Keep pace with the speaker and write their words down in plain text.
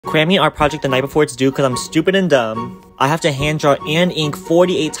cramming our project the night before it's due because I'm stupid and dumb. I have to hand draw and ink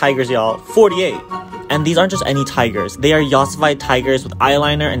 48 tigers, y'all. 48! And these aren't just any tigers. They are Yossified tigers with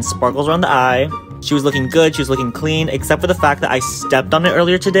eyeliner and sparkles around the eye. She was looking good, she was looking clean, except for the fact that I stepped on it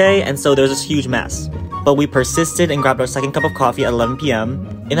earlier today, and so there was this huge mess. But we persisted and grabbed our second cup of coffee at 11 p.m.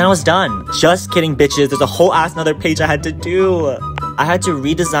 And then I was done. Just kidding, bitches. There's a whole ass another page I had to do. I had to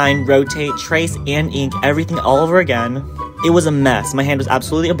redesign, rotate, trace, and ink everything all over again. It was a mess. My hand was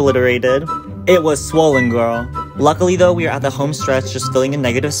absolutely obliterated. It was swollen, girl. Luckily though, we were at the home stretch just filling in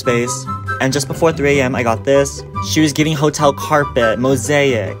negative space. And just before 3 a.m. I got this. She was giving hotel carpet,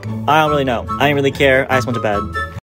 mosaic. I don't really know. I didn't really care. I just went to bed.